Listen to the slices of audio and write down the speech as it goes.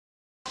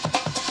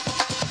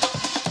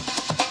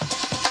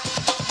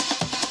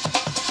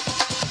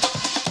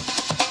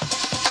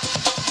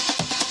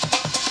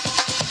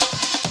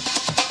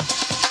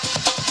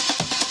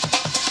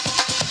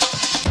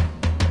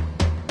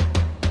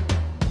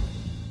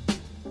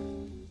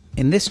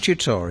In this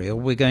tutorial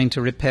we're going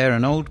to repair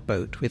an old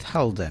boat with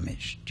hull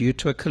damage due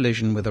to a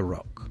collision with a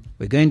rock.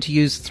 We're going to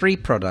use 3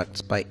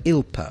 products by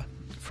Ilpa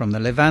from the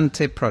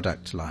Levante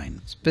product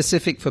line,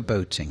 specific for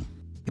boating: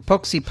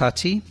 Epoxy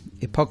Putty,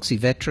 Epoxy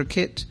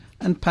VETROKIT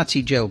and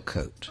Putty Gel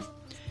Coat.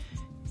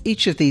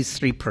 Each of these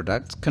 3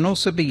 products can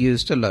also be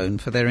used alone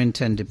for their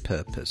intended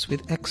purpose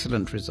with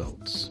excellent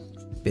results.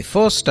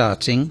 Before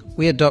starting,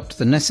 we adopt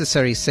the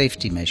necessary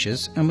safety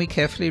measures and we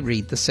carefully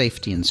read the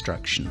safety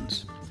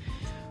instructions.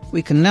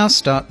 We can now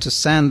start to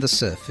sand the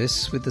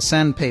surface with the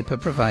sandpaper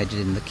provided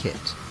in the kit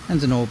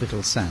and an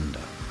orbital sander.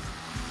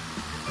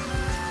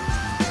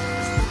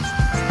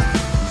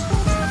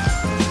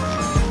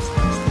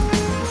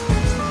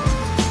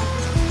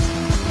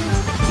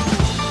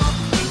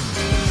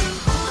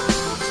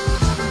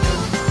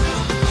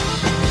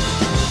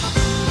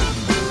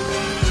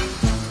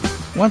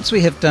 Once we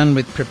have done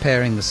with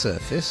preparing the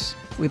surface,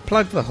 we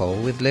plug the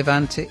hole with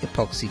Levante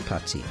Epoxy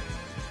Putty.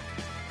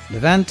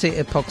 Levante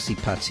Epoxy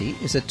Putty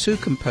is a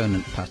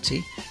 2-component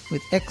putty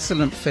with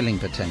excellent filling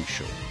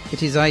potential.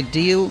 It is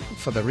ideal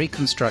for the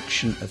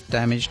reconstruction of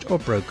damaged or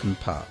broken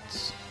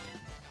parts.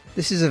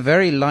 This is a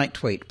very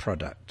lightweight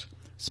product,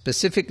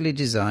 specifically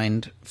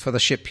designed for the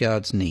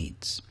shipyard's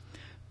needs.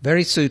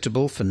 Very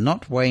suitable for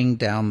not weighing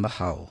down the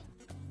hull.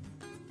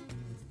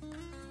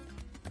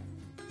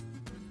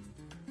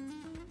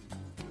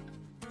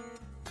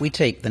 We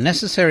take the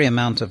necessary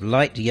amount of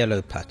light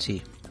yellow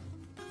putty.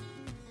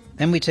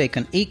 Then we take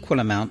an equal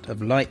amount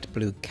of light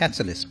blue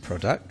catalyst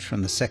product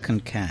from the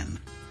second can.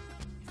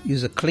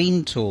 Use a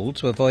clean tool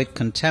to avoid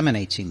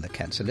contaminating the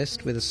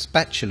catalyst with a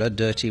spatula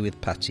dirty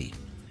with putty.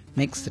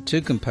 Mix the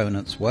 2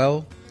 components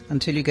well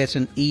until you get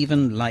an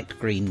even light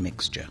green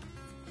mixture.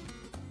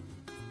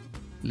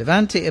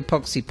 Levante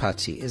Epoxy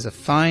Putty is a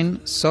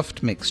fine,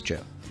 soft mixture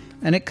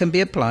and it can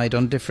be applied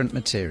on different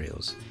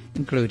materials,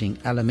 including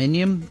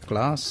aluminium,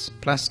 glass,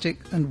 plastic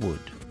and wood.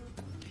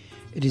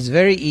 It is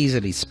very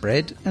easily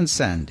spread and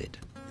sanded.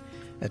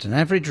 At an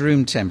average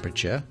room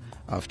temperature,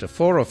 after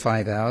 4 or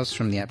 5 hours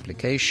from the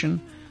application,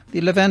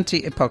 the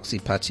Levante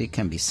Epoxy Putty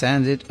can be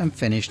sanded and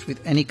finished with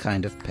any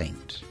kind of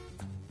paint.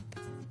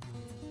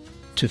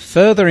 To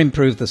further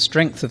improve the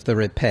strength of the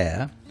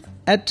repair,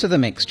 add to the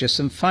mixture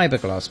some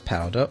fiberglass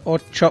powder or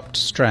chopped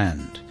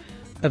strand,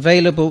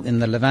 available in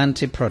the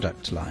Levante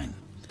product line.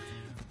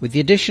 With the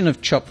addition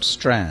of chopped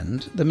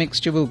strand, the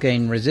mixture will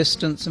gain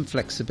resistance and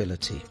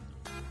flexibility.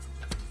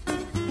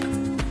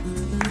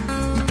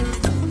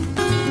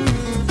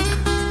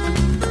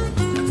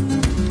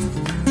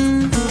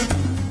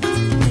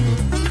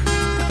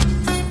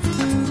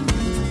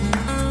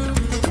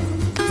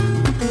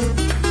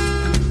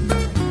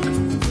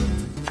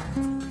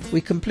 We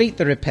complete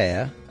the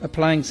repair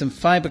applying some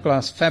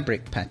fiberglass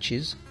fabric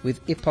patches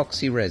with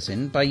epoxy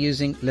resin by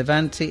using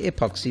Levante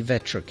Epoxy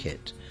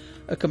VETROKIT,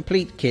 a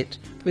complete kit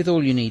with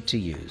all you need to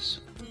use.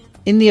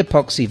 In the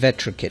Epoxy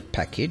VETROKIT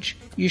package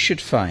you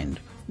should find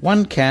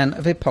 1 can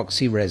of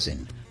epoxy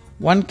resin,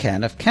 1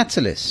 can of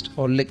catalyst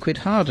or liquid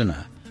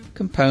hardener,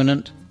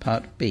 component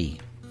part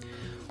B,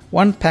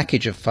 1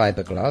 package of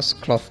fiberglass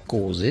cloth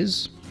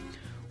gauzes,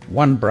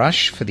 1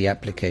 brush for the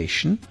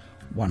application,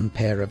 1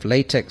 pair of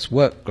latex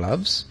work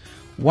gloves,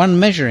 1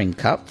 measuring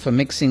cup for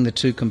mixing the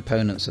 2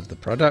 components of the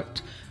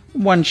product,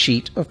 and 1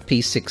 sheet of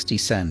P60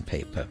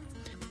 sandpaper.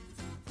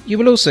 You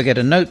will also get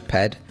a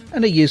notepad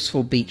and a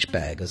useful beach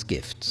bag as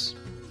gifts.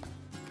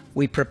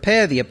 We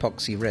prepare the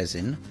epoxy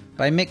resin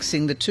by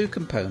mixing the 2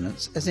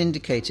 components as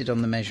indicated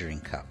on the measuring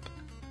cup.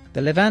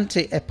 The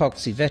Levante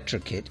Epoxy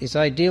VETROKIT is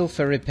ideal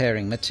for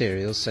repairing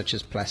materials such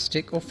as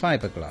plastic or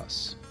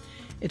fiberglass.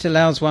 It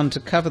allows one to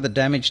cover the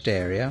damaged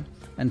area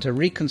and to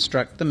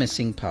reconstruct the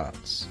missing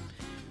parts.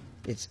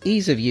 Its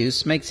ease of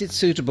use makes it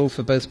suitable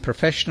for both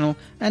professional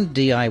and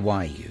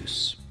DIY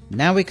use.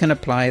 Now we can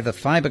apply the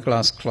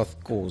fiberglass cloth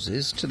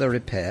gauzes to the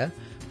repair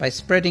by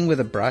spreading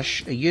with a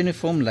brush a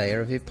uniform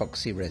layer of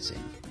epoxy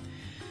resin.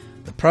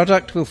 The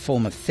product will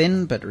form a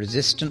thin but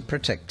resistant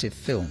protective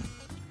film.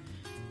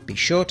 Be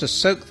sure to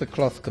soak the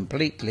cloth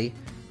completely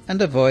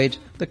and avoid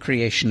the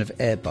creation of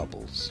air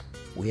bubbles.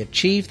 We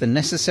achieve the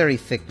necessary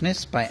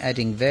thickness by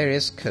adding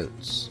various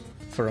coats.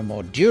 For a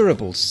more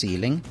durable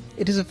sealing,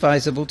 it is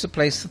advisable to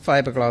place the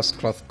fiberglass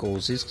cloth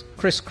gauzes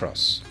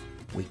crisscross.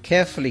 We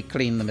carefully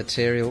clean the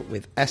material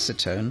with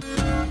acetone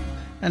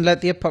and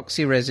let the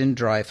epoxy resin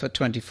dry for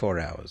 24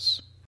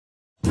 hours.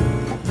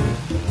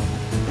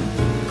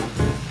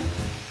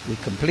 We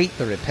complete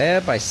the repair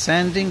by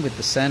sanding with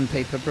the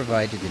sandpaper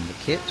provided in the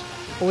kit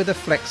or with a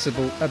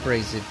flexible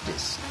abrasive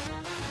disc.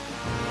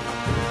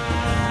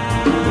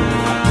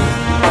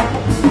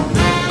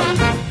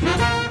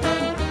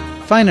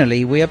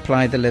 Finally, we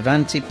apply the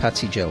Levante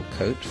Putty Gel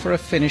Coat for a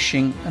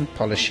finishing and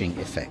polishing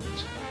effect.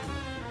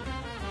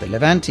 The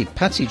Levante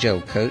Putty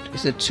Gel Coat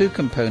is a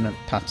 2-component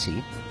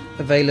putty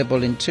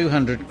available in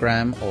 200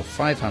 gram or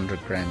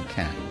 500 gram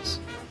cans.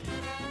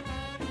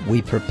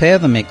 We prepare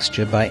the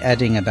mixture by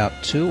adding about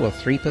 2 or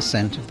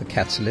 3% of the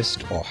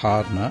catalyst or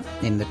hardener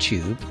in the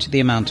tube to the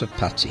amount of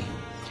putty.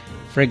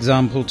 For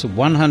example, to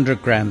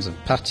 100 grams of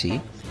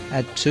putty,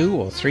 add 2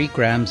 or 3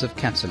 grams of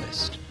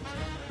catalyst.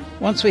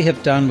 Once we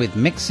have done with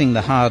mixing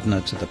the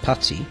hardener to the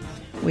putty,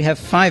 we have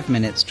 5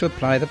 minutes to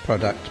apply the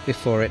product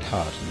before it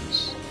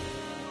hardens.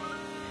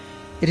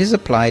 It is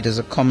applied as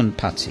a common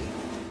putty,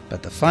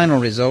 but the final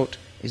result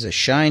is a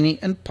shiny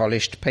and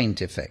polished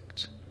paint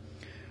effect.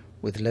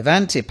 With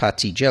Levante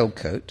Putty Gel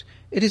Coat,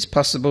 it is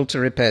possible to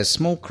repair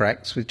small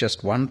cracks with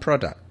just one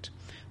product.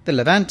 The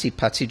Levante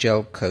Putty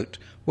Gel Coat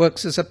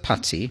works as a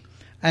putty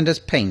and as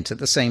paint at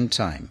the same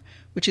time,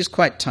 which is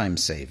quite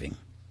time-saving.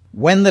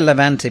 When the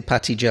Levante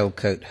Putty Gel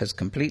Coat has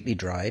completely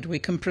dried, we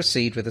can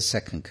proceed with a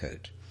second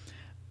coat.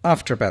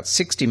 After about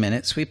 60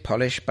 minutes, we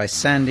polish by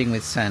sanding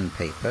with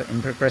sandpaper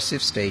in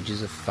progressive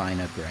stages of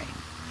finer grain,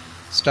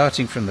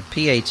 starting from the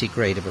P80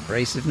 grade of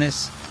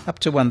abrasiveness up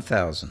to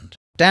 1000.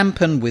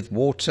 Dampen with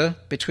water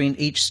between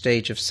each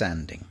stage of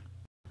sanding.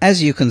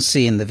 As you can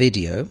see in the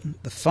video,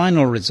 the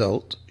final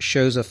result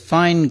shows a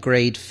fine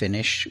grade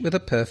finish with a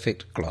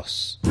perfect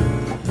gloss.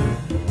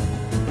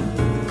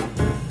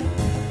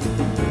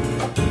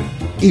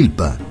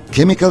 Ilpa,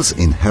 chemicals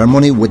in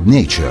harmony with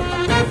nature.